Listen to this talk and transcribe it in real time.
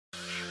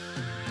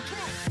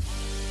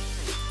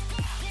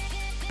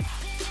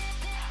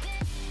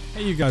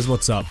Hey you guys,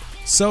 what's up?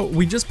 So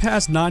we just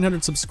passed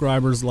 900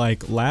 subscribers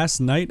like last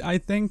night, I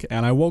think,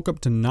 and I woke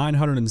up to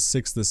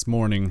 906 this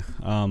morning.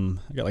 I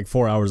got like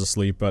 4 hours of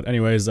sleep, but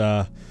anyways,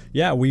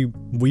 yeah,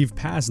 we've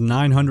passed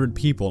 900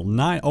 people.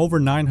 Over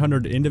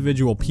 900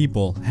 individual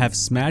people have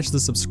smashed the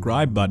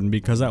subscribe button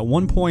because at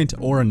one point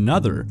or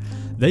another,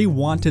 they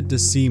wanted to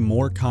see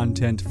more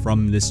content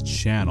from this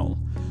channel.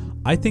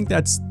 I think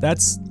that's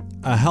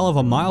a hell of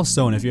a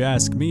milestone if you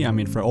ask me. I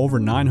mean, for over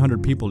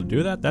 900 people to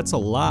do that, that's a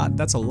lot.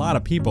 That's a lot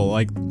of people.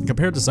 Like,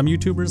 compared to some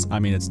YouTubers, I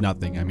mean, it's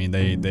nothing. I mean,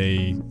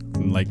 they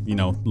like, you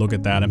know, look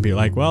at that and be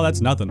like, well,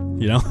 that's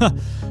nothing, you know?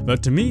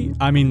 But to me,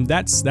 I mean,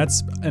 that's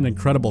an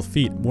incredible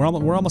feat. We're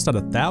almost at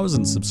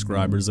 1,000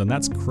 subscribers, and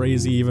that's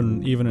crazy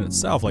even in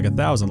itself, like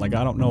 1,000. Like,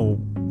 I don't know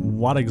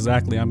what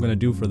exactly I'm gonna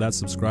do for that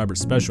subscriber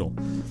special.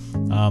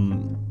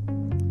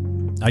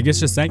 I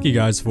guess just thank you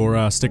guys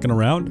for sticking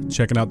around,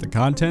 checking out the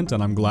content,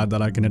 and I'm glad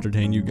that I can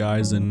entertain you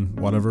guys in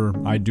whatever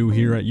I do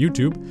here at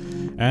YouTube.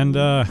 And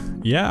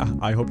yeah,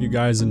 I hope you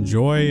guys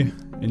enjoy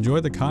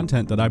the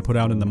content that I put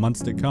out in the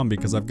months to come,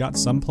 because I've got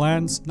some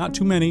plans, not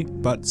too many,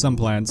 but some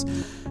plans.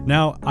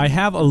 Now, I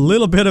have a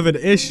little bit of an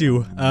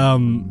issue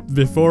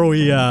before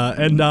we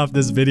end off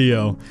this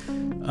video.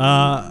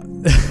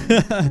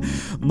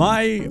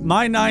 My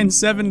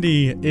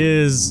 970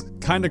 is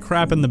kind of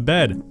crap in the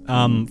bed.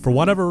 For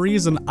whatever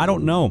reason, I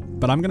don't know,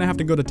 but I'm gonna have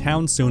to go to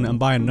town soon and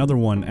buy another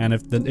one. And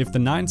if the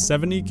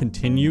 970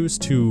 continues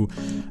to,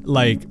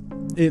 like,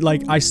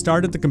 I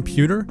started the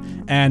computer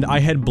and I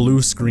had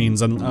blue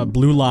screens and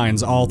blue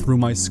lines all through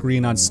my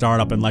screen on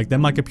startup, and like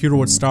then my computer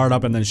would start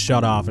up and then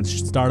shut off and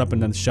start up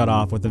and then shut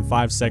off within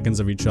 5 seconds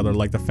of each other.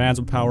 Like the fans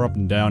would power up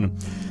and down.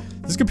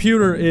 This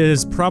computer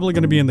is probably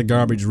going to be in the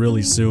garbage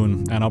really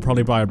soon, and I'll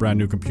probably buy a brand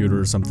new computer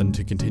or something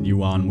to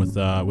continue on with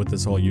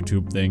this whole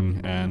YouTube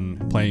thing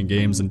and playing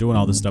games and doing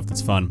all this stuff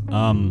that's fun.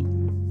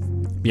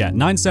 Yeah,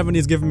 970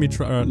 is giving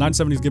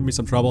me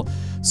some trouble.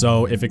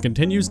 So if it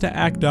continues to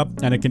act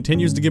up and it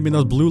continues to give me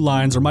those blue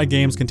lines, or my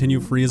games continue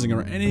freezing,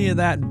 or any of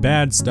that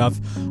bad stuff,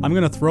 I'm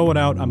gonna throw it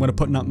out. I'm gonna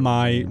put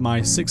my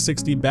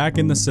 660 back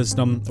in the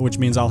system, which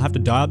means I'll have to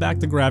dial back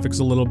the graphics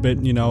a little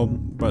bit, you know,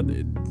 but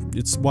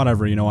it's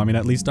whatever, you know. I mean,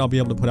 at least I'll be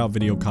able to put out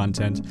video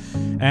content.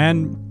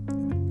 And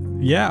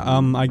yeah,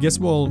 I guess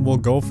we'll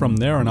go from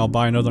there, and I'll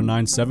buy another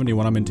 970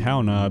 when I'm in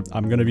town.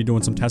 I'm gonna be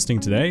doing some testing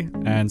today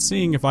and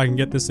seeing if I can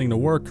get this thing to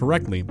work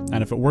correctly.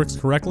 And if it works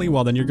correctly,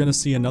 well, then you're gonna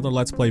see another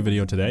Let's Play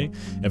video today.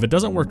 If it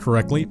doesn't work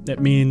correctly, it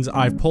means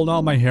I've pulled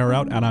all my hair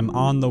out and I'm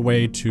on the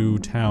way to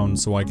town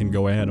so I can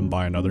go ahead and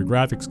buy another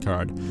graphics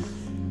card.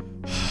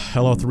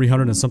 Hello,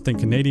 300 and something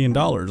Canadian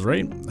dollars,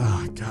 right?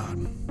 Oh,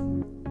 God.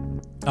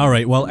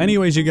 Alright, well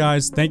anyways you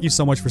guys, thank you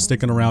so much for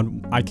sticking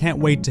around. I can't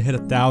wait to hit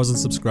 1,000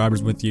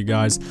 subscribers with you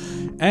guys.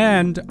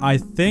 And I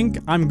think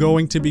I'm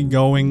going to be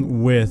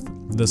going with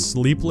the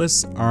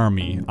Sleepless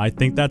Army. I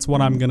think that's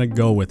what I'm gonna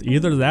go with.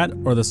 Either that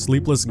or the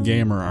Sleepless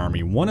Gamer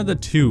Army. One of the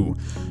two.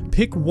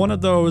 Pick one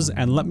of those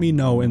and let me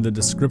know in the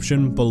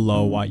description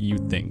below what you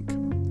think.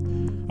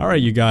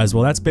 Alright you guys,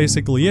 well that's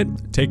basically it.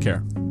 Take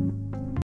care.